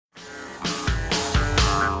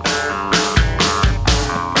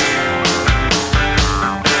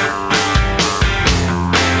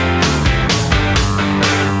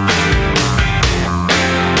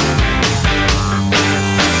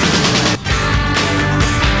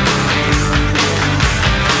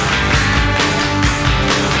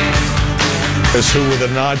office who, with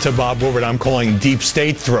a nod to Bob Woodward, I'm calling deep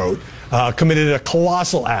state throat, committed a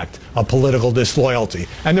colossal act of political disloyalty.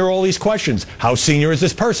 And there are all these questions. How senior is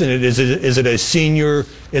this person? Is it a senior,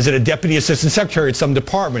 is it a deputy assistant secretary at some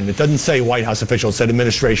department? It doesn't say White House official, it said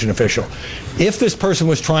administration official. If this person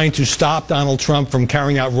was trying to stop Donald Trump from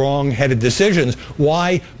carrying out wrong-headed decisions,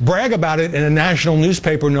 why brag about it in a national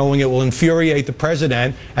newspaper knowing it will infuriate the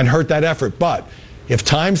president and hurt that effort? But if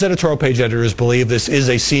Times editorial page editors believe this is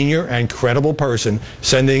a senior and credible person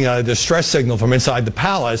sending a distress signal from inside the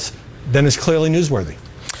palace, then it's clearly newsworthy.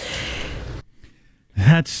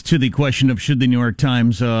 That's to the question of should the New York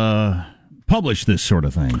Times publish this sort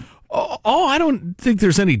of thing. Oh, I don't think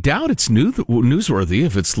there's any doubt it's newsworthy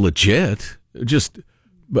if it's legit. Just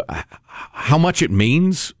how much it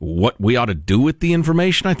means, what we ought to do with the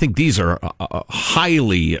information. I think these are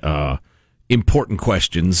highly important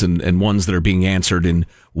questions and ones that are being answered in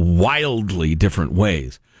wildly different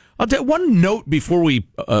ways. I'll tell you one note before we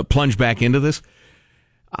plunge back into this.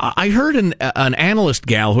 I heard an analyst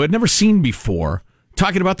gal who I'd never seen before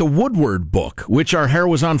talking about the Woodward book, which our hair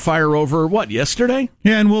was on fire over, yesterday?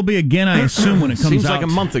 Yeah, and will be again, I assume, when it comes Seems out. like a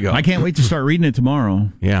month ago. I can't wait to start reading it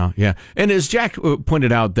tomorrow. Yeah. And as Jack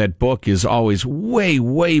pointed out, that book is always way,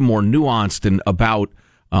 way more nuanced and about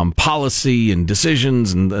policy and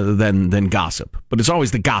decisions and than gossip. But it's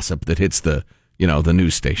always the gossip that hits the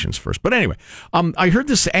news stations first. But anyway, I heard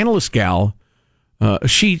this analyst gal.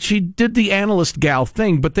 She did the analyst gal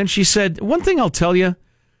thing, but then she said, one thing I'll tell you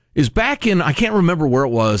is back in, I can't remember where it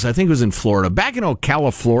was, I think it was in Florida, back in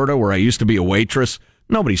Ocala, Florida, where I used to be a waitress,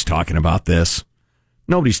 nobody's talking about this.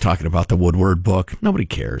 Nobody's talking about the Woodward book. Nobody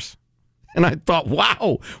cares. And I thought,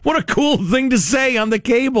 wow, what a cool thing to say on the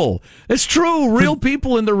cable. It's true. Real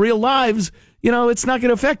people in their real lives, it's not going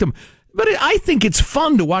to affect them. But I think it's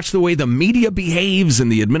fun to watch the way the media behaves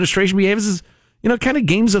and the administration behaves. Kind of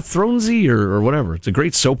Games of Thronesy or whatever. It's a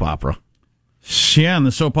great soap opera. Yeah, and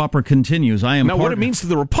the soap opera continues. Now, what it means to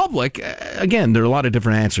the Republic, again, there are a lot of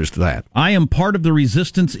different answers to that. I am part of the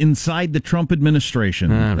resistance inside the Trump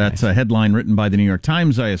administration. Right. That's a headline written by the New York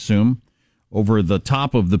Times, I assume, over the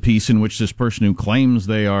top of the piece in which this person who claims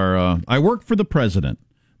they are, I work for the president,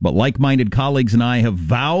 but like-minded colleagues and I have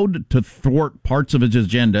vowed to thwart parts of his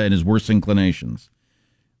agenda and his worst inclinations.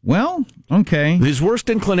 Well, okay. His worst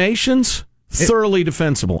inclinations? Thoroughly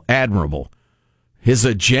defensible, admirable. His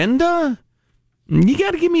agenda? You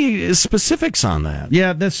got to give me specifics on that.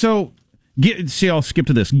 Yeah, that's so. See, I'll skip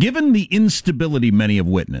to this. Given the instability many have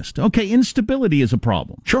witnessed, okay, instability is a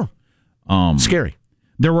problem. Sure, scary.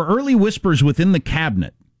 There were early whispers within the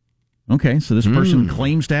cabinet. Okay, so this person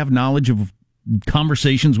claims to have knowledge of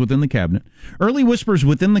conversations within the cabinet. Early whispers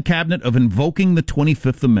within the cabinet of invoking the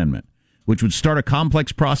 25th Amendment, which would start a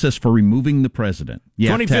complex process for removing the president.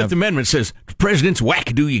 25th Amendment says, the president's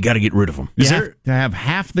wackadoo, you got to get rid of him. You have to have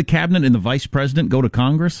half the cabinet and the vice president go to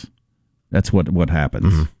Congress? That's what happens.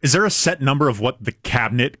 Mm-hmm. Is there a set number of what the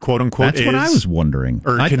cabinet, quote-unquote, That's what I was wondering.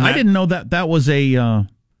 I didn't know that was a...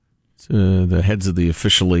 the heads of the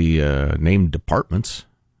officially named departments.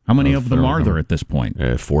 How many of them are there at this point?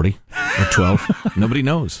 40 or 12. Nobody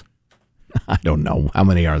knows. I don't know. How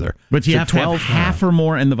many are there? But you have 12? To have half or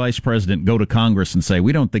more and the vice president go to Congress and say,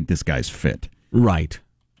 we don't think this guy's fit. Right.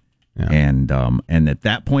 Yeah. And at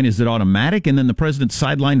that point, is it automatic? And then the president's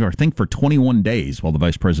sidelined, I think, for 21 days while the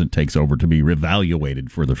vice president takes over to be reevaluated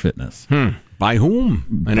for their fitness. By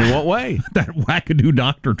whom? And in what way? That wackadoo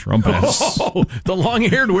Dr. Trump has. Oh, the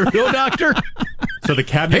long-haired weirdo doctor? So the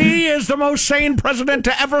cabinet... He is the most sane president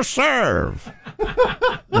to ever serve.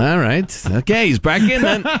 All right. Okay, he's back in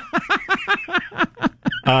then.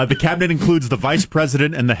 The cabinet includes the vice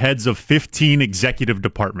president and the heads of 15 executive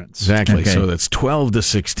departments. Exactly. Okay. So that's 12 to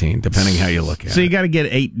 16, depending how you look at it. So you got to get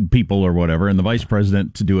 8 people or whatever, and the vice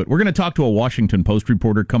president to do it. We're going to talk to a Washington Post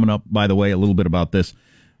reporter coming up, by the way, a little bit about this.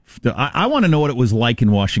 I want to know what it was like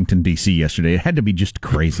in Washington, D.C. yesterday. It had to be just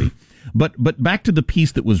crazy. But back to the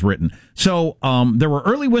piece that was written. So there were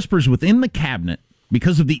early whispers within the cabinet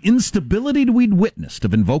because of the instability we'd witnessed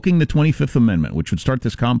of invoking the 25th Amendment, which would start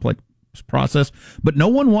this complex process, but no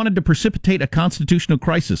one wanted to precipitate a constitutional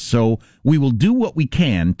crisis, so we will do what we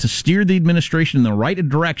can to steer the administration in the right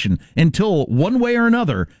direction until, one way or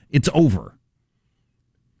another, it's over.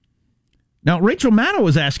 Now, Rachel Maddow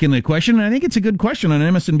was asking the question, and I think it's a good question on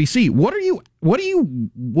MSNBC. What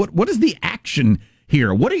is the action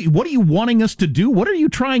here? What are you wanting us to do? What are you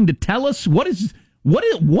trying to tell us? What is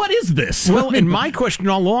this? Well, and my question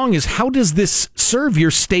all along is, how does this serve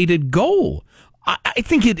your stated goal? I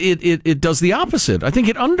think it does the opposite. I think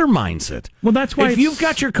it undermines it. Well, that's why if you've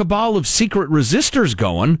got your cabal of secret resistors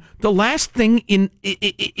going, the last thing in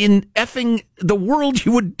effing the world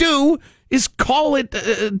you would do is call it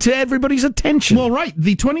to everybody's attention. Well, right.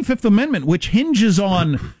 The 25th Amendment, which hinges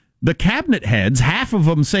on the cabinet heads, half of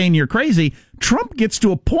them saying you're crazy, Trump gets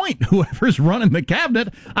to appoint whoever's running the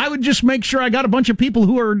cabinet. I would just make sure I got a bunch of people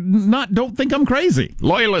who are don't think I'm crazy.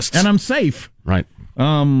 Loyalists. And I'm safe. Right.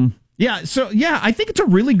 I think it's a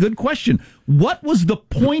really good question. What was the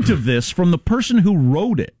point of this from the person who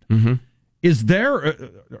wrote it? Mm-hmm. Is there?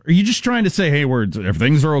 Are you just trying to say, "Hey,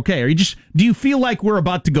 things are okay"? Do you feel like we're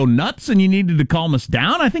about to go nuts and you needed to calm us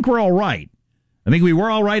down? I think we're all right. I think we were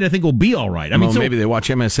all right. I think we'll be all right. Maybe they watch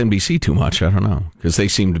MSNBC too much. I don't know, because they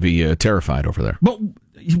seem to be terrified over there. But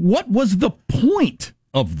what was the point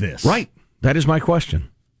of this? Right. That is my question.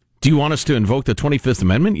 Do you want us to invoke the 25th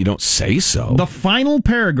Amendment? You don't say so. The final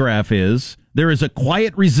paragraph is, there is a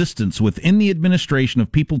quiet resistance within the administration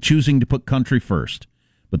of people choosing to put country first.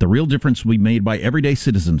 But the real difference will be made by everyday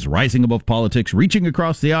citizens rising above politics, reaching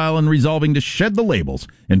across the aisle, and resolving to shed the labels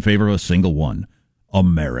in favor of a single one: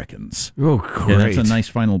 Americans. Oh, great! Yeah, that's a nice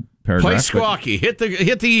final paragraph. Play squawky. Hit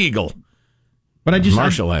the eagle. But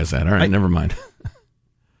Marshall has that. All right, never mind.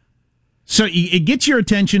 So it gets your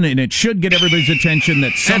attention, and it should get everybody's attention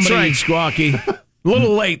that somebody... That's right, Squawky. A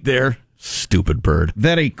little late there. Stupid bird.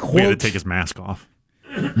 That a quote... We had to take his mask off.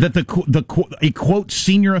 That a quote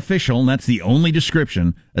senior official, and that's the only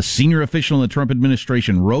description, a senior official in the Trump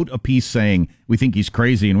administration wrote a piece saying, we think he's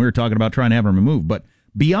crazy, and we were talking about trying to have him removed. But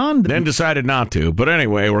beyond... Then decided not to. But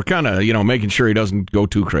anyway, we're kind of, making sure he doesn't go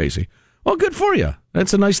too crazy. Well, good for you.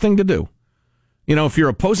 That's a nice thing to do. If you're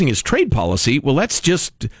opposing his trade policy, well, that's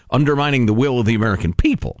just undermining the will of the American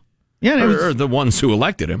people. Yeah, or the ones who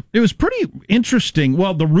elected him. It was pretty interesting.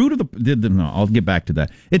 Well, the root of I'll get back to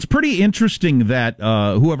that. It's pretty interesting that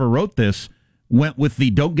whoever wrote this went with the,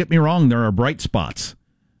 don't get me wrong, there are bright spots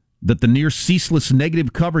that the near ceaseless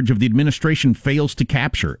negative coverage of the administration fails to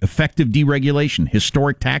capture: effective deregulation,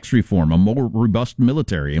 historic tax reform, a more robust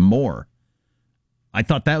military, and more. I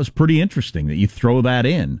thought that was pretty interesting that you throw that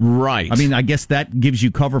in. Right. I mean, I guess that gives you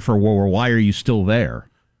cover for, well, why are you still there?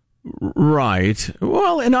 Right.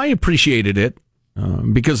 Well, and I appreciated it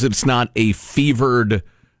because it's not a fevered,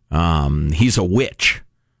 he's a witch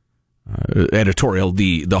editorial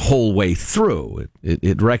the whole way through.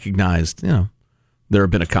 It recognized, there have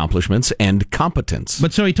been accomplishments and competence.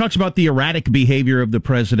 But so he talks about the erratic behavior of the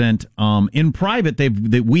president. In private,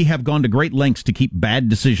 we have gone to great lengths to keep bad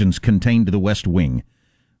decisions contained to the West Wing.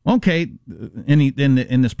 Okay,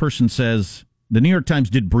 and this person says, the New York Times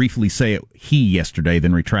did briefly say he yesterday,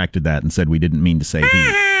 then retracted that and said we didn't mean to say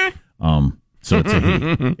he. So it's a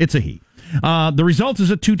he. It's a he. The result is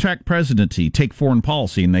a two-track presidency. Take foreign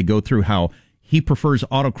policy, and they go through how he prefers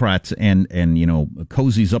autocrats and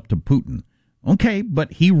cozies up to Putin. Okay,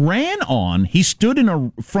 but he stood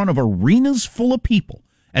in front of arenas full of people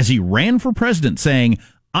as he ran for president saying,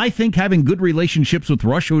 I think having good relationships with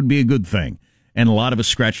Russia would be a good thing. And a lot of us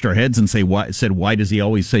scratched our heads and said, why does he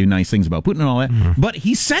always say nice things about Putin and all that? Mm-hmm. But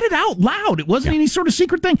he said it out loud. It wasn't any sort of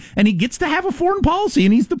secret thing. And he gets to have a foreign policy,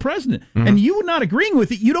 and he's the president. Mm-hmm. And you not agreeing with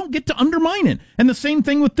it, you don't get to undermine it. And the same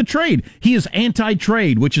thing with the trade. He is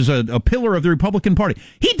anti-trade, which is a pillar of the Republican Party.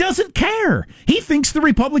 He doesn't care. He thinks the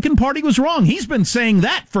Republican Party was wrong. He's been saying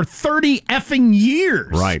that for 30 effing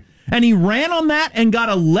years. Right. And he ran on that and got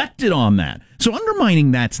elected on that. So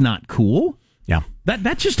undermining that's not cool. Yeah.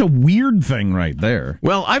 That's just a weird thing right there.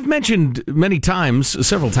 Well, I've mentioned many times,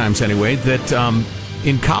 several times anyway, that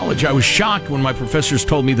in college I was shocked when my professors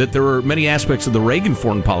told me that there were many aspects of the Reagan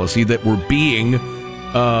foreign policy that were being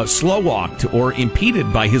slow-walked or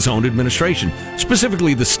impeded by his own administration,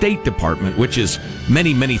 specifically the State Department, which is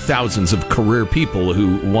many, many thousands of career people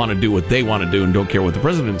who want to do what they want to do and don't care what the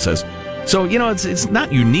president says. So, it's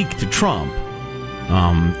not unique to Trump.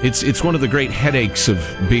 It's one of the great headaches of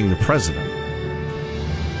being the president.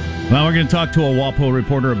 Well, we're going to talk to a WaPo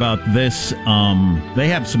reporter about this. They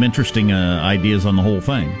have some interesting ideas on the whole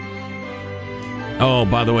thing. Oh,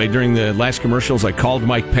 by the way, during the last commercials, I called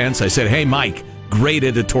Mike Pence. I said, hey, Mike, great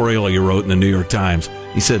editorial you wrote in the New York Times.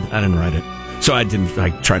 He said, I didn't write it. So I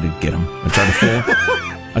tried to get him. I tried to fool him.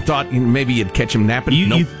 I thought maybe you'd catch him napping.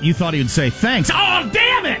 Nope. You thought he would say, thanks. Oh,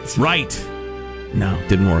 damn it! Right. No,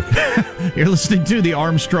 didn't work. You're listening to the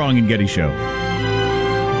Armstrong and Getty Show.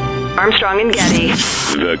 Armstrong and Getty.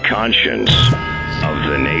 The conscience of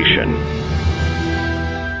the nation.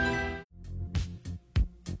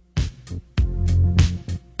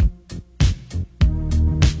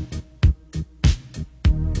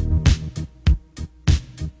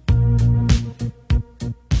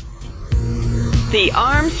 The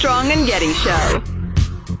Armstrong and Getty Show.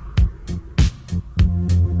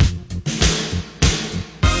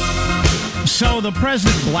 So the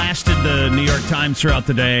president blasted the New York Times throughout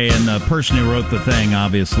the day, and the person who wrote the thing,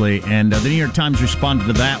 obviously, and the New York Times responded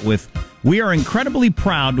to that with, "We are incredibly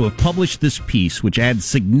proud to have published this piece, which adds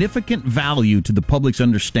significant value to the public's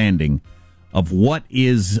understanding of what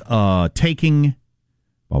is taking,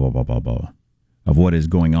 blah, blah, blah, blah, blah, of what is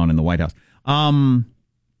going on in the White House."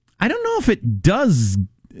 I don't know if it does.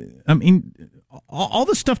 I mean, all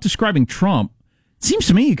the stuff describing Trump, it seems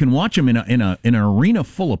to me you can watch him in an arena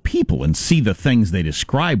full of people and see the things they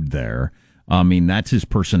described there. I mean, that's his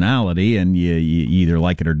personality, and you either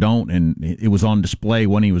like it or don't, and it was on display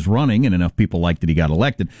when he was running, and enough people liked that he got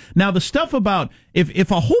elected. Now, the stuff about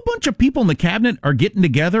if a whole bunch of people in the cabinet are getting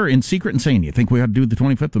together in secret and saying, "You think we ought to do the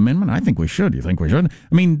 25th Amendment? I think we should. You think we should?"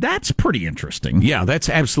 I mean, that's pretty interesting. Yeah, that's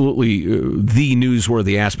absolutely the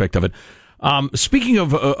newsworthy aspect of it. Speaking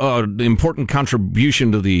of an important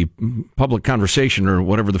contribution to the public conversation, or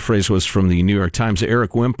whatever the phrase was from the New York Times,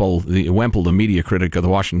 Eric Wemple, the media critic of the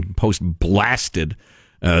Washington Post, blasted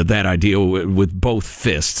that idea with both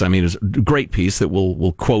fists. I mean, it's a great piece that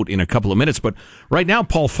we'll quote in a couple of minutes. But right now,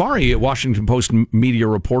 Paul Farhi, a Washington Post media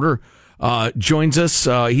reporter, joins us.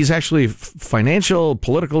 He's actually a financial,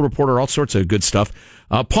 political reporter, all sorts of good stuff.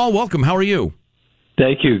 Paul, welcome. How are you?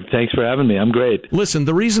 Thank you. Thanks for having me. I'm great. Listen,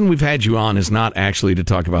 the reason we've had you on is not actually to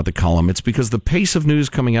talk about the column. It's because the pace of news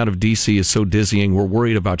coming out of D.C. is so dizzying. We're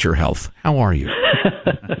worried about your health. How are you?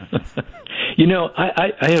 You know,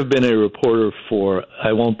 I have been a reporter for,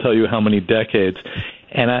 I won't tell you how many decades.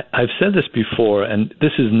 And I've said this before, and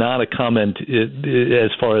this is not a comment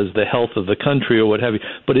as far as the health of the country or what have you,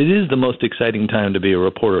 but it is the most exciting time to be a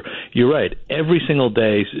reporter. You're right. Every single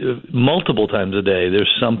day, multiple times a day,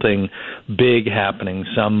 there's something big happening,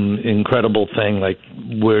 some incredible thing like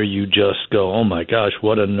where you just go, oh my gosh,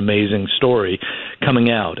 what an amazing story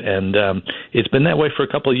coming out. And it's been that way for a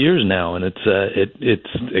couple of years now, and it's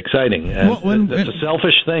exciting. It's a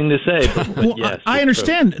selfish thing to say, but yes. I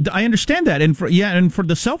understand. I understand that. And for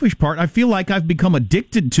the selfish part, I feel like I've become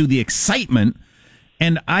addicted to the excitement,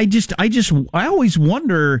 and I always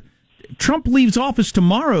wonder, Trump leaves office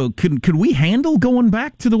tomorrow, could we handle going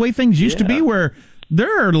back to the way things used to be, where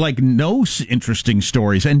there are like no interesting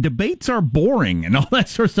stories and debates are boring and all that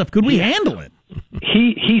sort of stuff? Could we handle it?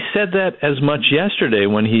 He said that as much yesterday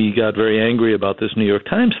when he got very angry about this New York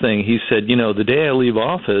Times thing. He said, you know, the day I leave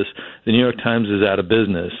office, the New York Times is out of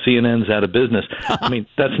business. CNN's out of business. I mean,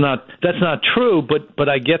 that's not true, but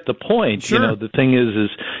I get the point. Sure. You know, the thing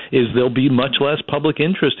is there'll be much less public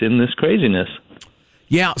interest in this craziness.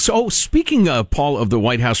 Yeah. So speaking, Paul, of the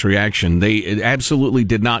White House reaction, they absolutely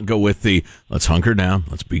did not go with the "let's hunker down,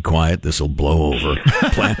 let's be quiet, this will blow over"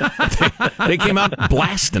 plan. They came out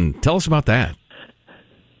blasting. Tell us about that.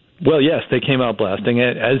 Well, yes, they came out blasting,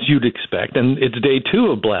 as you'd expect, and it's day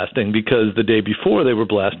two of blasting because the day before they were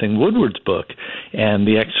blasting Woodward's book and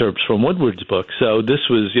the excerpts from Woodward's book. So this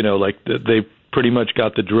was, you know, like they pretty much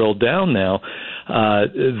got the drill down now. Sarah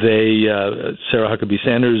Huckabee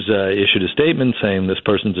Sanders issued a statement saying this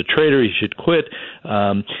person's a traitor, he should quit.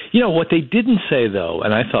 You know, what they didn't say, though,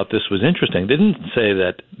 and I thought this was interesting, they didn't say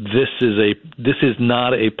that this is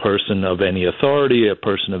not a person of any authority, a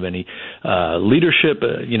person of any leadership.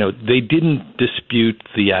 You know, they didn't dispute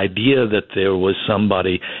the idea that there was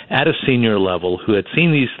somebody at a senior level who had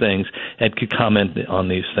seen these things and could comment on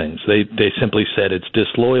these things. They simply said it's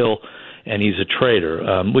disloyal and he's a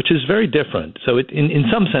traitor, which is very different. So in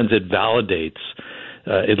some sense, it validates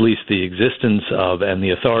at least the existence of and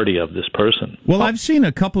the authority of this person. Well, I've seen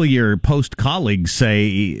a couple of your Post colleagues say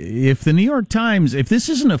if the New York Times, if this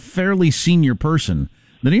isn't a fairly senior person,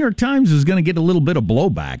 the New York Times is going to get a little bit of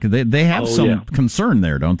blowback. They have concern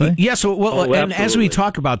there, don't they? Yeah, so, and as we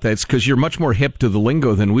talk about that, it's because you're much more hip to the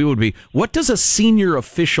lingo than we would be. What does a senior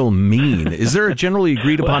official mean? Is there a generally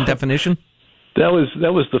agreed upon definition? That was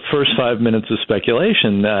the first 5 minutes of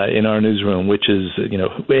speculation in our newsroom, which is, you know,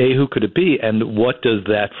 who could it be, and what does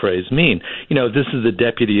that phrase mean? You know, this is the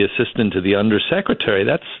deputy assistant to the undersecretary.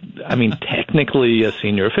 That's, I mean, technically a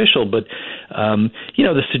senior official, but you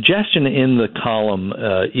know, the suggestion in the column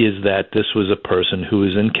is that this was a person who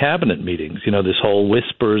was in cabinet meetings. You know, this whole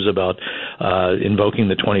whispers about invoking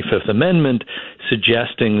the 25th Amendment,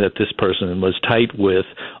 suggesting that this person was tight with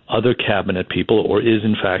other cabinet people or is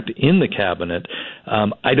in fact in the cabinet.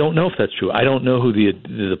 I don't know if that's true. I don't know who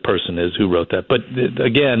the person is who wrote that. But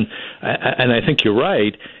again, and I think you're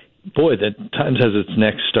right, boy, the Times has its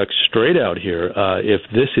neck stuck straight out here. If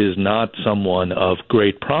this is not someone of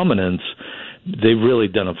great prominence, they've really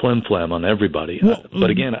done a flim-flam on everybody. Well, but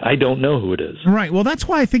again, I don't know who it is. Right. Well, that's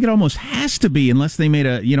why I think it almost has to be, unless they made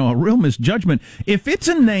a real misjudgment. If it's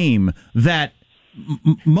a name that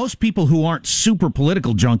most people who aren't super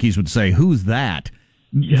political junkies would say, "Who's that?"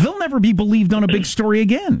 Yeah. They'll never be believed on a big story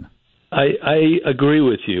again. I agree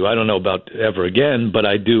with you. I don't know about ever again, but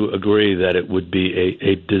I do agree that it would be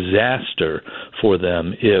a disaster for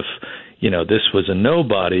them if, this was a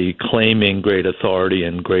nobody claiming great authority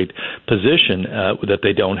and great position that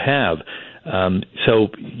they don't have. So,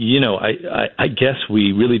 I guess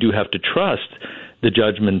we really do have to trust the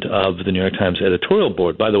judgment of the New York Times editorial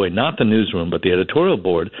board. By the way, not the newsroom, but the editorial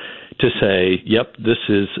board, to say, yep, this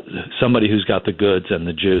is somebody who's got the goods and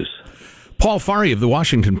the juice. Paul Farhi of the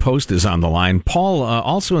Washington Post is on the line. Paul,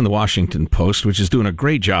 also in the Washington Post, which is doing a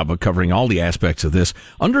great job of covering all the aspects of this,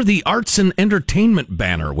 under the arts and entertainment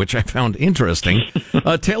banner, which I found interesting.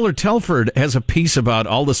 Taylor Telford has a piece about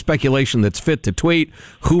all the speculation that's fit to tweet.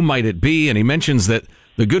 Who might it be? And he mentions that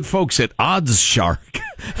the good folks at Odds Shark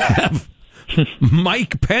have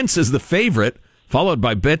Mike Pence as the favorite, followed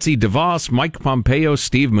by Betsy DeVos, Mike Pompeo,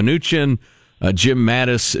 Steve Mnuchin, Jim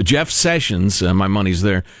Mattis, Jeff Sessions, my money's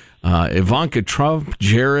there, Ivanka Trump,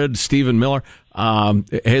 Jared, Stephen Miller.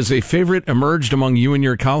 Has a favorite emerged among you and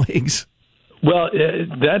your colleagues? Well,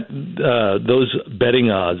 those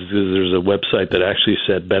betting odds, there's a website that actually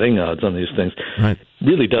set betting odds on these things, right,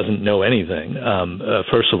 really doesn't know anything.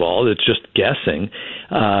 First of all, it's just guessing.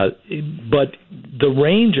 But the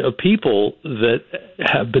range of people that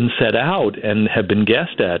have been set out and have been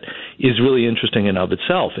guessed at is really interesting in of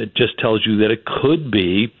itself. It just tells you that it could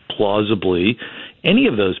be plausibly any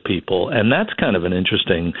of those people, and that's kind of an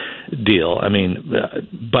interesting deal. I mean,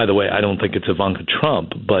 by the way, I don't think it's Ivanka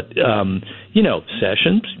Trump, but,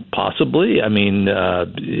 Sessions, possibly. I mean,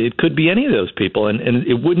 it could be any of those people, and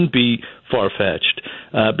it wouldn't be far-fetched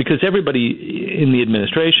because everybody in the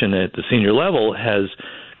administration at the senior level has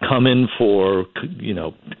come in for,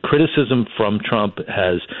 criticism from Trump,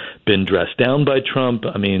 has been dressed down by Trump.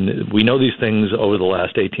 I mean, we know these things over the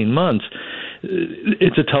last 18 months.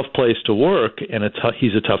 It's a tough place to work, and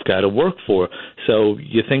he's a tough guy to work for. So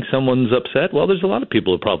you think someone's upset? Well, there's a lot of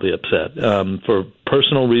people who are probably upset for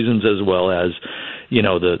personal reasons as well as,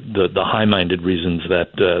 the high-minded reasons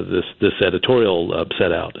that this editorial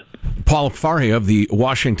set out. Paul Farhi of the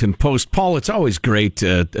Washington Post. Paul, it's always great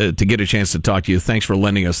to get a chance to talk to you. Thanks for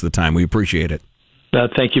lending us the time. We appreciate it.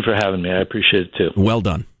 Thank you for having me. I appreciate it, too. Well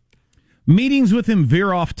done. Meetings with him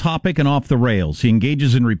veer off topic and off the rails. He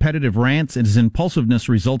engages in repetitive rants, and his impulsiveness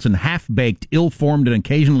results in half-baked, ill-formed, and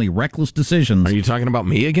occasionally reckless decisions. Are you talking about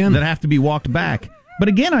me again? That have to be walked back. But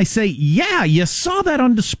again, I say, yeah, you saw that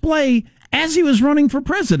on display as he was running for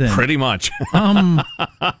president. Pretty much. And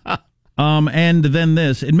then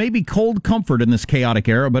this. It may be cold comfort in this chaotic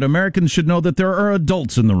era, but Americans should know that there are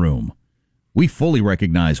adults in the room. We fully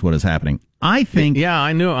recognize what is happening. I think... Yeah,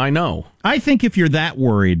 I know. I think if you're that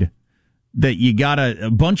worried that you got a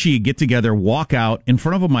bunch of you get together, walk out in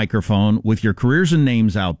front of a microphone with your careers and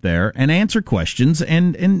names out there and answer questions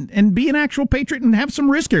and be an actual patriot and have some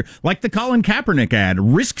risk here. Like the Colin Kaepernick ad,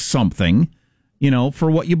 risk something, for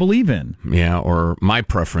what you believe in. Yeah, or my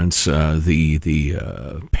preference,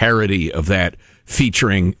 the parody of that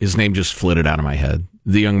featuring, his name just flitted out of my head.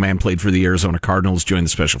 The young man played for the Arizona Cardinals, joined the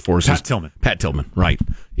Special Forces. Pat Tillman, right.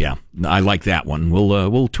 Yeah, I like that one.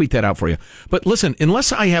 We'll tweet that out for you. But listen,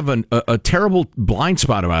 unless I have a terrible blind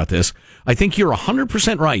spot about this, I think you're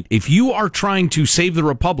 100% right. If you are trying to save the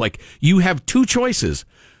Republic, you have two choices.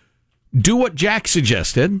 Do what Jack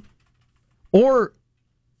suggested, or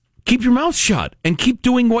keep your mouth shut and keep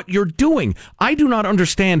doing what you're doing. I do not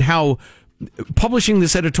understand how publishing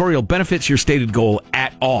this editorial benefits your stated goal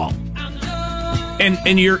at all.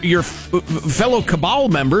 And your fellow cabal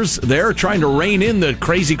members there trying to rein in the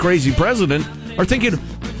crazy president are thinking,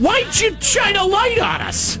 why'd you shine a light on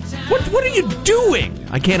us? What are you doing?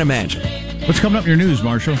 I can't imagine. What's coming up in your news,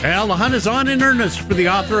 Marshall? Well, the hunt is on in earnest for the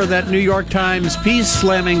author of that New York Times piece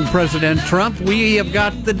slamming President Trump. We have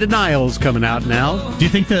got the denials coming out now. Do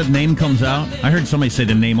you think the name comes out? I heard somebody say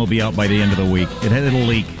the name will be out by the end of the week. It'll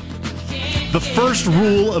leak. The first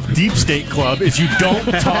rule of Deep State Club is you don't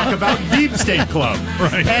talk about Deep State Club.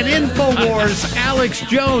 Right. And InfoWars, Alex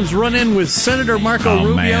Jones run in with Senator Marco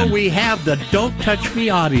Rubio. Man. We have the Don't Touch Me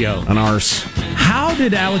audio. An arse. How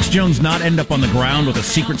did Alex Jones not end up on the ground with a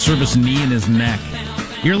Secret Service knee in his neck?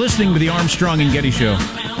 You're listening to the Armstrong and Getty Show.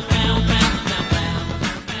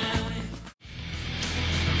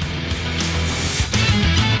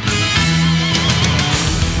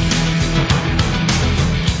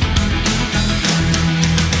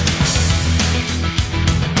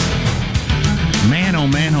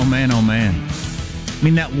 Oh, man. I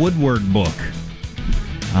mean, that Woodward book.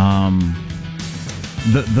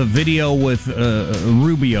 The video with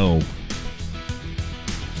Rubio.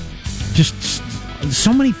 Just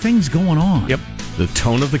So many things going on. Yep. The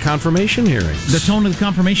tone of the confirmation hearings. The tone of the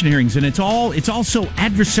confirmation hearings, and it's all so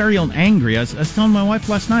adversarial and angry. I was telling my wife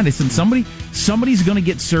last night, I said, somebody's going to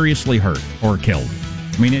get seriously hurt or killed.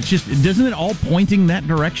 I mean, it's just, doesn't it all pointing that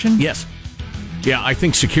direction? Yes. Yeah, I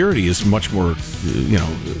think security is much more,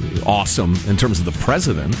 awesome in terms of the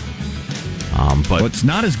president. But it's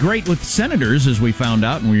not as great with senators, as we found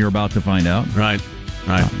out, and we were about to find out. Right.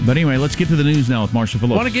 But anyway, let's get to the news now with Marcia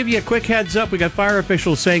Phillips. I want to give you a quick heads up. We got fire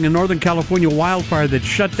officials saying a Northern California wildfire that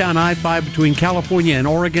shut down I-5 between California and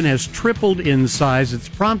Oregon has tripled in size. It's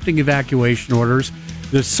prompting evacuation orders.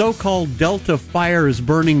 The so-called Delta fire is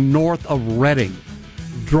burning north of Redding.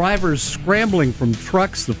 Drivers scrambling from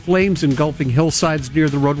trucks, the flames engulfing hillsides near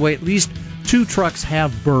the roadway. At least 2 trucks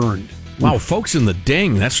have burned. Wow, folks in the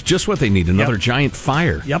ding, that's just what they need, another giant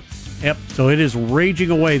fire. Yep. So it is raging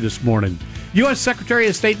away this morning. U.S. Secretary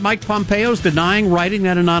of State Mike Pompeo is denying writing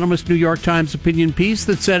that anonymous New York Times opinion piece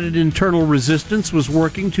that said an internal resistance was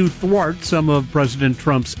working to thwart some of President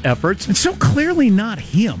Trump's efforts. It's so clearly not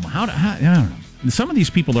him. I don't know. Some of these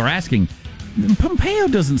people are asking, Pompeo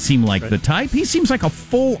doesn't seem like the type. He seems like a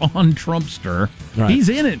full-on Trumpster. Right. He's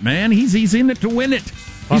in it, man. He's in it to win it.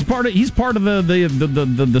 He's part of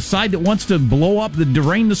the side that wants to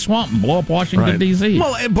drain the swamp and blow up Washington, D.C.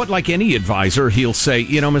 Well, but like any advisor, he'll say,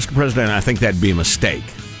 Mr. President, I think that'd be a mistake.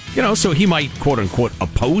 So he might, quote-unquote,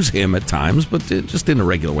 oppose him at times, but just in a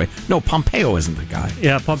regular way. No, Pompeo isn't the guy.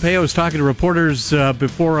 Yeah, Pompeo was talking to reporters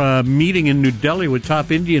before a meeting in New Delhi with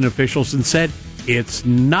top Indian officials and said, it's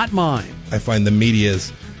not mine. I find the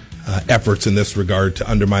media's efforts in this regard to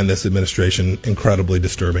undermine this administration incredibly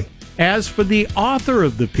disturbing. As for the author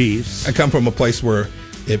of the piece, I come from a place where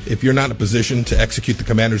if you're not in a position to execute the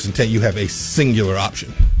commander's intent, you have a singular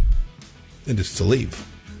option, and it's to leave.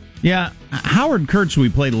 Yeah, Howard Kurtz, we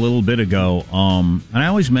played a little bit ago, and I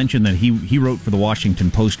always mention that he wrote for the Washington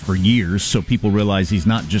Post for years, so people realize he's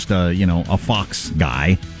not just a Fox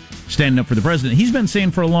guy standing up for the president. He's been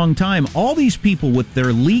saying for a long time, all these people with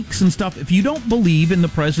their leaks and stuff, if you don't believe in the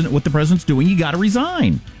president, what the president's doing, you got to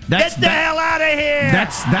resign. Get the hell out of here!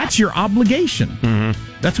 That's your obligation.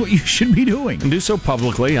 Mm-hmm. That's what you should be doing. And do so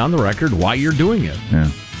publicly, on the record, why you're doing it. Yeah.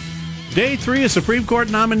 Day 3 of Supreme Court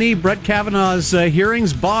nominee Brett Kavanaugh's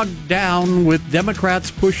hearings bogged down with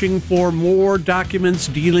Democrats pushing for more documents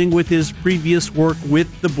dealing with his previous work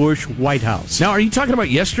with the Bush White House. Now, are you talking about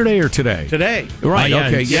yesterday or today? Today. Right,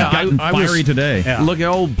 okay. Yeah, I fiery today. Yeah. Look at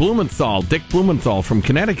old Blumenthal, Dick Blumenthal from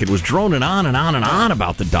Connecticut was droning on and on and on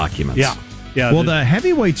about the documents. Yeah. Well, the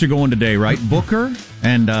heavyweights are going today, right? Booker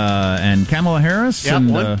and Kamala Harris and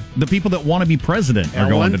the people that want to be president are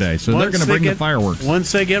going today. So they're going to bring the fireworks.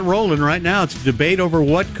 Once they get rolling right now, it's a debate over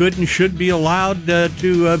what could and should be allowed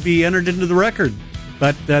to be entered into the record.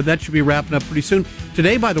 But that should be wrapping up pretty soon.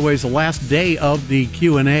 Today, by the way, is the last day of the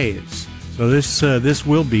Q&As. So this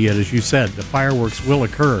will be it, as you said. The fireworks will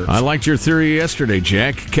occur. I liked your theory yesterday,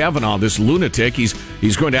 Jack. Kavanaugh, this lunatic, he's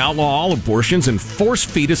going to outlaw all abortions and force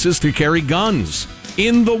fetuses to carry guns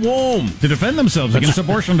in the womb to defend themselves against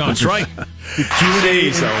abortion doctors. That's right.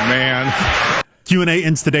 Jeez, oh man. Q&A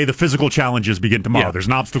ends today. The physical challenges begin tomorrow. Yeah. There's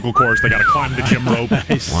an obstacle course. They got to climb the gym rope.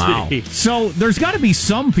 Wow. So there's got to be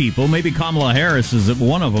some people, maybe Kamala Harris is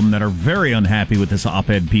one of them, that are very unhappy with this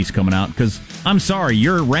op-ed piece coming out. Because I'm sorry,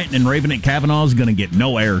 your ranting and raving at Kavanaugh is going to get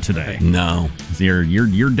no air today. No.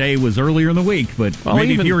 Your day was earlier in the week, but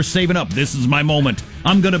maybe if you were saving up, this is my moment.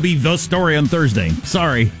 I'm going to be the story on Thursday.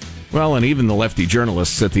 Sorry. Well, and even the lefty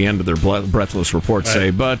journalists at the end of their breathless report say,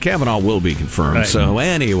 but Kavanaugh will be confirmed. Right. So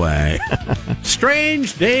anyway.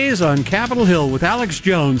 Strange days on Capitol Hill with Alex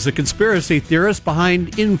Jones, the conspiracy theorist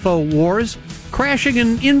behind InfoWars, crashing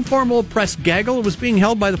an informal press gaggle was being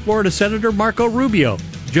held by the Florida Senator Marco Rubio.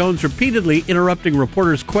 Jones repeatedly interrupting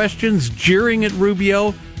reporters' questions, jeering at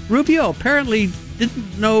Rubio. Rubio apparently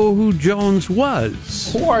didn't know who Jones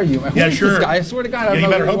was. Who are you? Yeah, sure. This guy? I swear to God, I don't know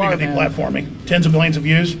who you are, you better hope you get deplatforming. Tens of millions of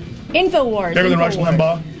views. InfoWars. Bigger than Rush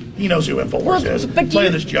Limbaugh. He knows who InfoWars is. But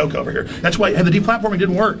playing this joke over here. That's why the deplatforming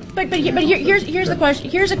didn't work. But here's the question.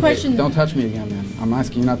 Here's a question. Don't touch me again, man. I'm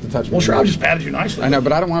asking you not to touch me. Well, sure. I just patted you nicely. I know,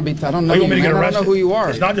 but I don't want to be. I don't know you, man. I don't know who you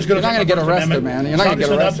are. It's not just going to. You're not going to get arrested, man. You're not going to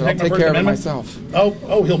get arrested. I'll take care of it myself.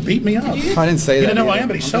 Oh, he'll beat me up. I didn't say that. You know who I am,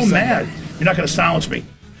 but he's so mad. You're not going to silence me.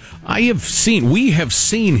 We have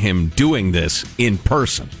seen him doing this in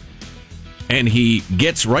person. And he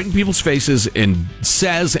gets right in people's faces and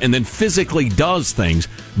says and then physically does things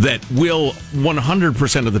that will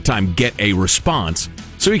 100% of the time get a response.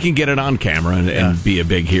 So he can get it on camera and be a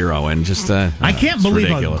big hero. And just I can't believe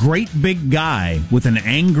ridiculous. A great big guy with an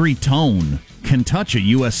angry tone can touch a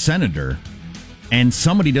U.S. senator. and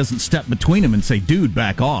somebody doesn't step between them and say, dude,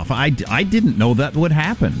 back off. I didn't know that would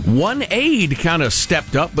happen. One aide kind of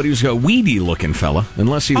stepped up, but he was a weedy-looking fella,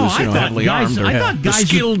 unless he was heavily armed or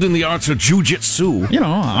skilled in the arts of jiu-jitsu.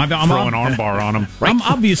 I'm throw an armbar on him. Right? I'm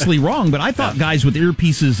obviously wrong, but I thought guys with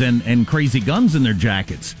earpieces and crazy guns in their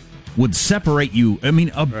jackets would separate you. I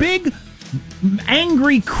mean, a big,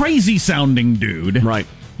 angry, crazy-sounding dude, right,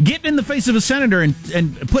 getting in the face of a senator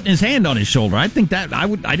and putting his hand on his shoulder. I think that I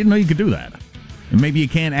didn't know you could do that. And maybe you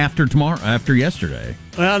can after yesterday.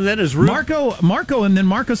 Well, and then is Marco, and then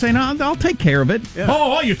Marco saying, I'll take care of it. Yeah.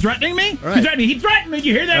 Oh, you're threatening me? Right. You're threatening me. He threatened me. Did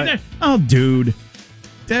you hear that? Right. Oh, dude,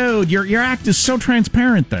 your act is so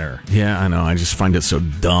transparent there. Yeah, I know. I just find it so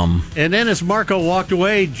dumb. And then as Marco walked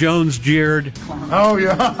away, Jones jeered. Oh,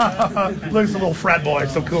 yeah. Look at the little frat boy.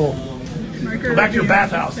 So cool. Go back to your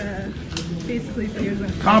bathhouse.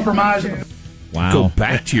 Compromising. Wow. Go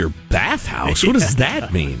back to your bathhouse? What does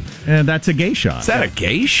that mean? And that's a gay shot. Is that a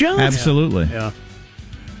gay shot? Absolutely. Yeah.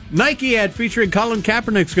 Nike ad featuring Colin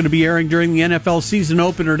Kaepernick's going to be airing during the NFL season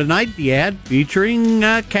opener tonight. The ad featuring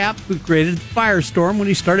Cap, who created the firestorm when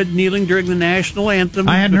he started kneeling during the national anthem.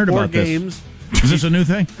 I hadn't heard before about games. This. Is this a new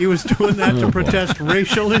thing? He was doing that to protest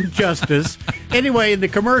racial injustice. Anyway, in the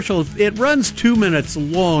commercial, it runs 2 minutes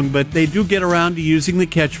long, but they do get around to using the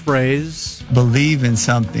catchphrase, believe in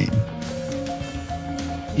something,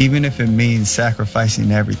 even if it means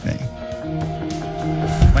sacrificing everything.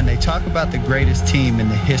 When they talk about the greatest team in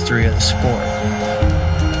the history of the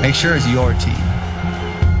sport, make sure it's your team.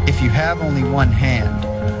 If you have only one hand,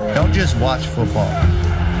 don't just watch football.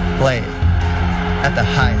 Play it at the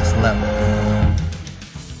highest level.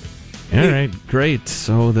 All right, great.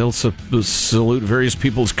 So they'll salute various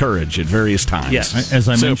people's courage at various times. Yes. As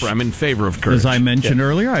I I'm in favor of courage. As I mentioned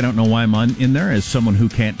earlier, I don't know why I'm in there as someone who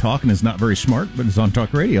can't talk and is not very smart, but is on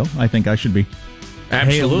talk radio. I think I should be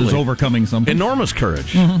hailed as overcoming something. Enormous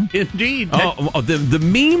courage. Mm-hmm. Indeed. The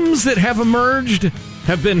memes that have emerged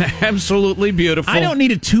have been absolutely beautiful. I don't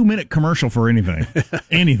need a 2-minute commercial for anything.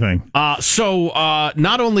 Anything. So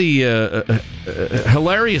not only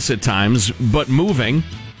hilarious at times, but moving.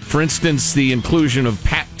 For instance, the inclusion of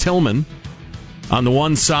Pat Tillman on the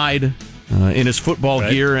one side in his football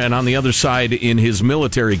gear and on the other side in his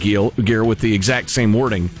military gear with the exact same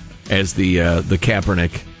wording as the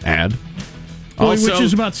Kaepernick ad. Which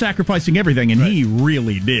is about sacrificing everything, and he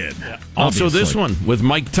really did. Yeah. Also, this one with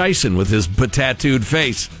Mike Tyson with his tattooed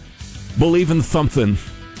face. Believe in something,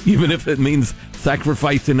 even if it means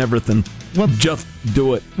sacrificing everything. Well, just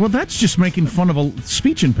do it. Well, that's just making fun of a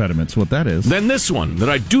speech impediment, what that is. Then this one that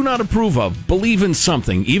I do not approve of. Believe in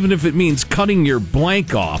something, even if it means cutting your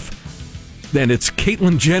blank off. Then it's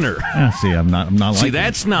Caitlyn Jenner. See, I'm not See, like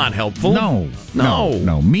that's not helpful. No.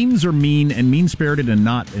 Memes are mean and mean-spirited and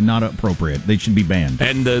not appropriate. They should be banned.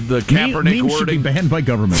 And the Kaepernick memes wording should be banned by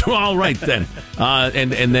government. All right then.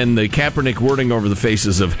 And then the Kaepernick wording over the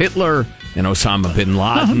faces of Hitler and Osama bin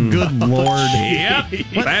Laden. Good Lord. Yep.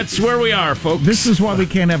 That's where we are, folks. This is why we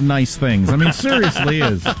can't have nice things. I mean, seriously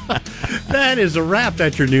is. That is a wrap.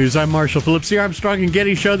 That's your news. I'm Marshall Phillips, the Armstrong and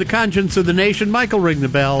Getty Show, the conscience of the nation. Michael, ring the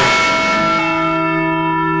bell.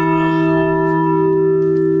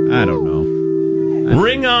 I don't know.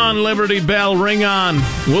 Ring on, Liberty Bell, ring on.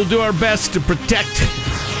 We'll do our best to protect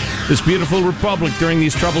this beautiful republic during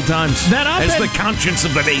these troubled times as the conscience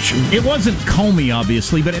of the nation. It wasn't Comey,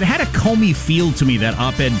 obviously, but it had a Comey feel to me, that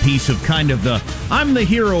op-ed piece of kind of the, I'm the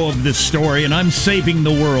hero of this story and I'm saving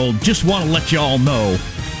the world. Just want to let you all know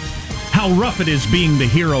how rough it is being the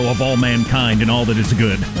hero of all mankind and all that is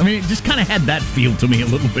good. I mean, it just kind of had that feel to me a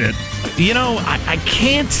little bit. You know, I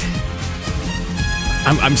can't...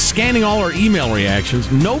 I'm scanning all our email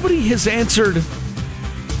reactions. Nobody has answered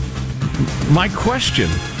my question.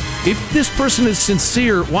 If this person is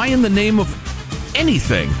sincere, why in the name of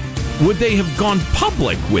anything would they have gone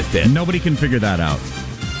public with it? Nobody can figure that out.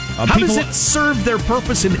 How does it serve their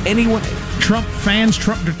purpose in any way? Trump fans,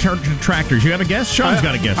 Trump detractors. You have a guess? Sean's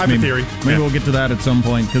got a guess. I have a theory. Maybe we'll get to that at some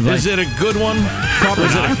point. Is it a good one? Probably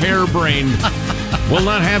is it a harebrained? We'll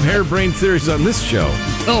not have harebrained theories on this show.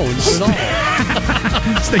 Oh, not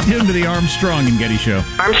at all. Stay tuned to the Armstrong and Getty Show.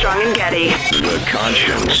 Armstrong and Getty. The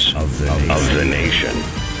conscience of the nation.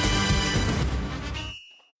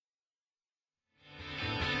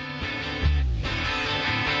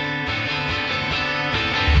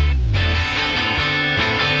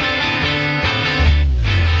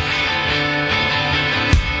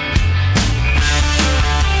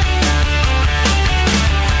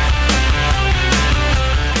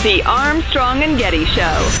 The Armstrong and Getty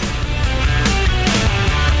Show.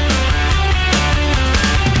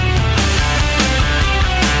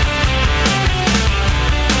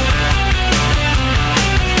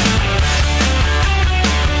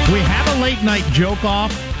 late night joke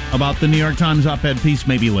off about the New York Times op-ed piece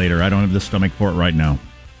maybe later. I don't have the stomach for it right now.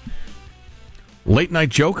 Late night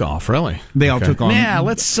joke off, really? They all took on. Yeah,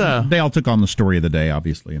 let's. They all took on the story of the day,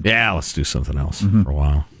 obviously. Yeah, let's do something else for a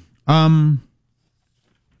while.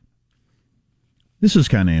 This is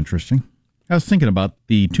kind of interesting. I was thinking about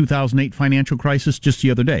the 2008 financial crisis just the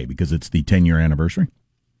other day because it's the 10-year anniversary.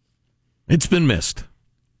 It's been missed.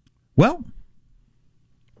 Well,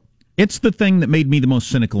 it's the thing that made me the most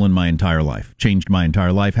cynical in my entire life. Changed my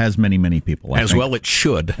entire life, has many, many people. As well it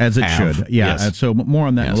should. As it have. should. Yeah, Yes. so more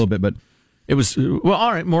on that in a little bit, but... It was, well,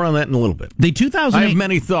 all right, more on that in a little bit. The 2008... I have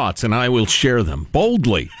many thoughts, and I will share them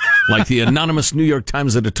boldly, like the anonymous New York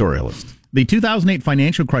Times editorialist. The 2008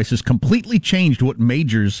 financial crisis completely changed what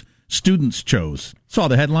majors students chose. Saw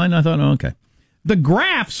the headline, I thought, oh, okay. The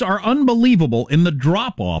graphs are unbelievable in the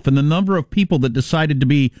drop-off in the number of people that decided to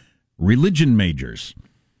be religion majors,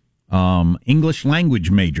 English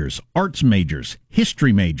language majors, arts majors,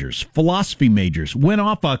 history majors, philosophy majors. Went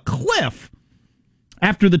off a cliff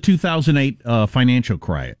after the 2008 financial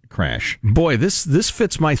crash. Boy, this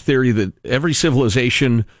fits my theory that every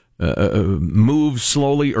civilization moves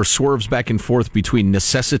slowly or swerves back and forth between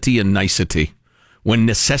necessity and nicety. When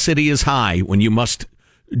necessity is high, when you must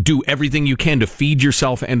do everything you can to feed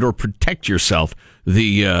yourself and or protect yourself,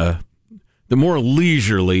 the more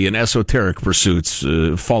leisurely and esoteric pursuits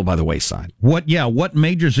fall by the wayside. What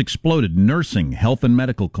majors exploded? Nursing, health and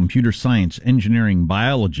medical, computer science, engineering,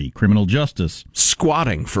 biology, criminal justice.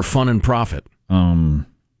 Squatting for fun and profit. You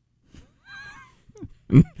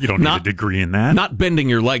don't need a degree in that. Not bending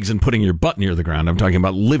your legs and putting your butt near the ground. I'm talking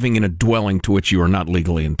about living in a dwelling to which you are not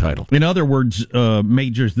legally entitled. In other words,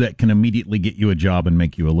 majors that can immediately get you a job and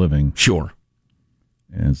make you a living. Sure.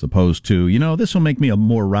 As opposed to, this will make me a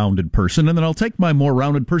more rounded person, and then I'll take my more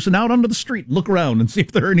rounded person out onto the street, look around, and see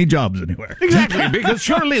if there are any jobs anywhere. Exactly, because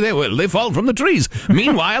surely they will. They fall from the trees.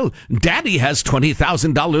 Meanwhile, Daddy has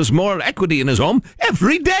 $20,000 more equity in his home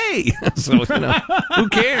every day. So, who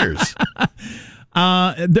cares?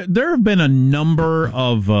 There have been a number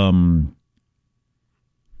of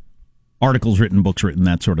articles written, books written,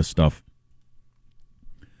 that sort of stuff,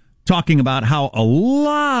 talking about how a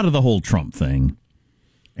lot of the whole Trump thing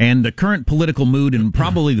and the current political mood, and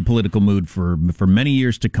probably the political mood for many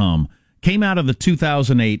years to come, came out of the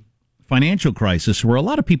 2008 financial crisis, where a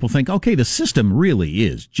lot of people think, okay, the system really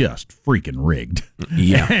is just freaking rigged.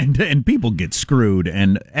 Yeah. and people get screwed,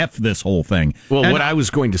 and F this whole thing. Well, and what I was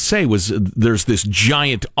going to say was there's this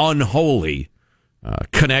giant unholy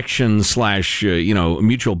connection /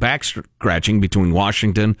 mutual back scratching between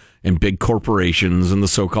Washington and big corporations and the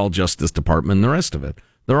so-called Justice Department and the rest of it.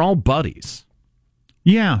 They're all buddies.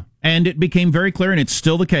 Yeah, and it became very clear, and it's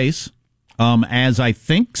still the case, as I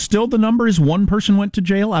think still the number is one person went to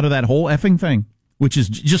jail out of that whole effing thing, which is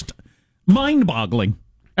just mind-boggling.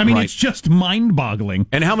 I mean, It's just mind-boggling.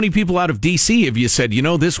 And how many people out of D.C. have you said,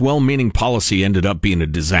 this well-meaning policy ended up being a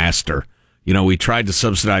disaster? We tried to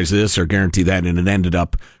subsidize this or guarantee that, and it ended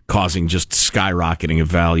up causing just skyrocketing of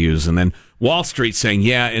values. And then Wall Street saying,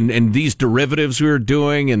 yeah, and these derivatives we were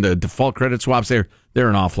doing and the default credit swaps, they're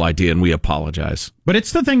an awful idea, and we apologize. But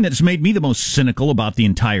it's the thing that's made me the most cynical about the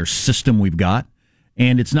entire system we've got.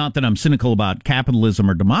 And it's not that I'm cynical about capitalism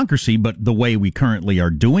or democracy, but the way we currently are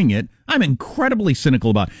doing it, I'm incredibly cynical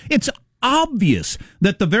about. It's obvious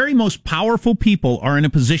that the very most powerful people are in a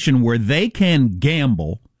position where they can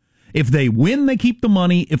gamble. If they win, they keep the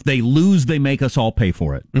money. If they lose, they make us all pay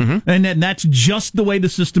for it. Mm-hmm. And that's just the way the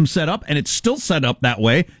system's set up, and it's still set up that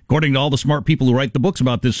way, according to all the smart people who write the books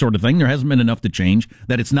about this sort of thing. There hasn't been enough to change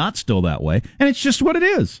that it's not still that way, and it's just what it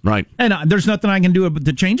is. Right. And there's nothing I can do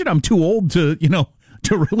to change it. I'm too old to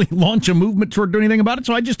really launch a movement toward doing anything about it,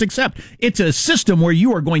 so I just accept. It's a system where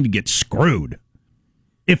you are going to get screwed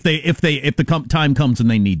if the time comes and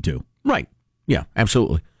they need to. Right. Yeah,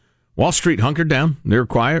 absolutely. Wall Street hunkered down. They were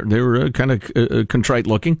quiet. They were kind of contrite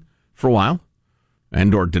looking for a while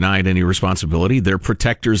and or denied any responsibility. They're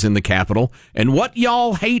protectors in the Capitol. And what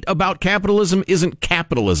y'all hate about capitalism isn't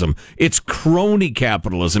capitalism. It's crony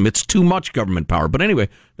capitalism. It's too much government power. But anyway,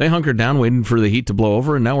 they hunkered down waiting for the heat to blow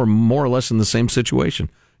over, and now we're more or less in the same situation.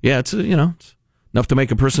 Yeah, it's enough to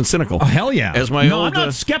make a person cynical. Oh, hell yeah. I'm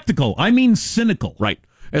not skeptical. I mean cynical. Right.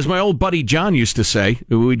 As my old buddy John used to say,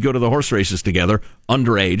 we'd go to the horse races together,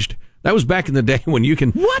 underaged. That was back in the day when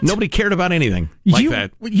nobody cared about anything like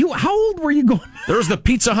that. How old were you going? There was the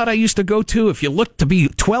Pizza Hut I used to go to. If you looked to be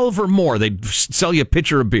 12 or more, they'd sell you a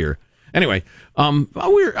pitcher of beer. Anyway,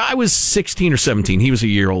 I was 16 or 17. He was a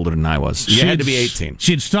year older than I was. You had to be 18.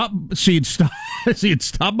 She'd stop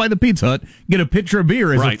by the Pizza Hut, get a pitcher of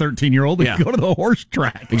beer as a 13-year-old, and go to the horse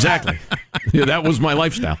track. Exactly. Yeah, that was my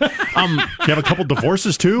lifestyle. You have a couple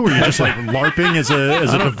divorces too, or you're just like LARPing as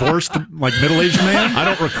a divorced like middle-aged man? I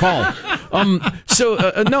don't recall.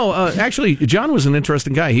 Actually, John was an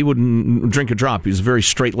interesting guy. He wouldn't drink a drop. He was a very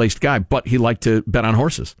straight-laced guy, but he liked to bet on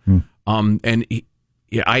horses. And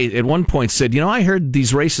I at one point said, I heard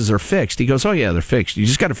these races are fixed. He goes, oh, yeah, they're fixed. You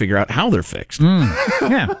just got to figure out how they're fixed.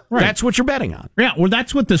 Yeah, right. That's what you're betting on. Yeah, well,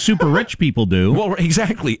 that's what the super rich people do. Well,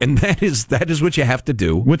 exactly. And that is what you have to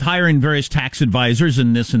do. With hiring various tax advisors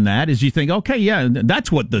and this and that, is you think, okay, yeah,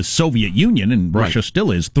 that's what the Soviet Union and Russia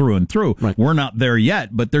still is through and through. Right. We're not there yet,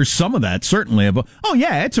 but there's some of that, certainly, of,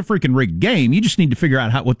 it's a freaking rigged game. You just need to figure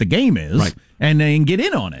out what the game is. Right. And get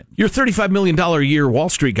in on it. Your $35 million a year Wall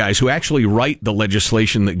Street guys who actually write the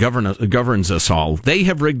legislation that governs us all, they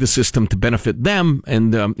have rigged the system to benefit them.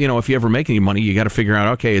 And, if you ever make any money, you got to figure out,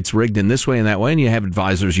 okay, it's rigged in this way and that way. And you have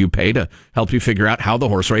advisors you pay to help you figure out how the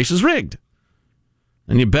horse race is rigged.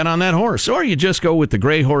 And you bet on that horse. Or you just go with the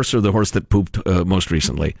gray horse or the horse that pooped most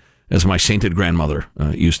recently, as my sainted grandmother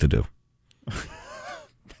used to do.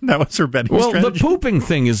 That was her betting strategy. The pooping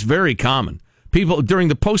thing is very common. People during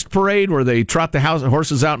the post parade where they trot the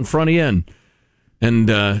horses out in front of you, and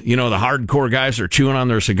the hardcore guys are chewing on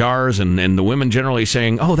their cigars, and the women generally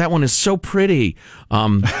saying, "Oh, that one is so pretty."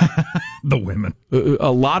 The women.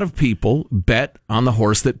 A lot of people bet on the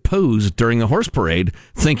horse that poos during the horse parade,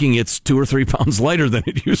 thinking it's 2 or 3 pounds lighter than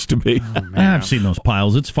it used to be. Oh, I've seen those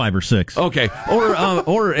piles. It's 5 or 6. Okay,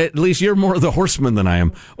 or at least you're more the horseman than I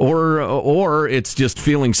am, or it's just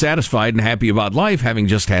feeling satisfied and happy about life, having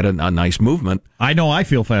just had a nice movement. I know I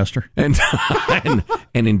feel faster, and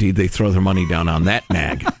indeed they throw their money down on that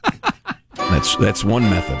nag. That's one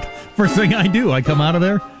method. First thing I do, I come out of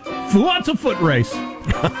there. Who wants a foot race?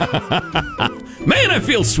 Man, I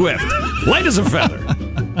feel swift, light as a feather.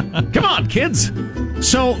 Come on, kids.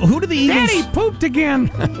 So, who do the Eagles... Daddy pooped again.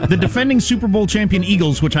 The defending Super Bowl champion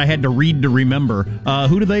Eagles, which I had to read to remember,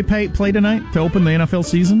 who do they play tonight to open the NFL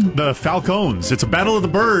season? The Falcons. It's a battle of the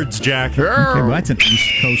birds, Jack. Okay, well, that's an East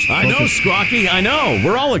Coast I know, Squawky. I know.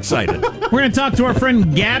 We're all excited. We're going to talk to our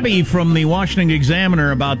friend Gabby from the Washington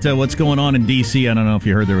Examiner about what's going on in D.C. I don't know if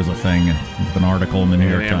you heard there was a thing, an article in the New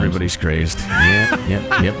York Times. Everybody's crazed.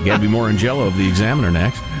 Yep. Gabby Morangello of the Examiner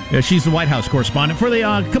next. Yeah, she's the White House correspondent for the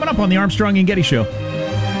coming up on the Armstrong and Getty Show.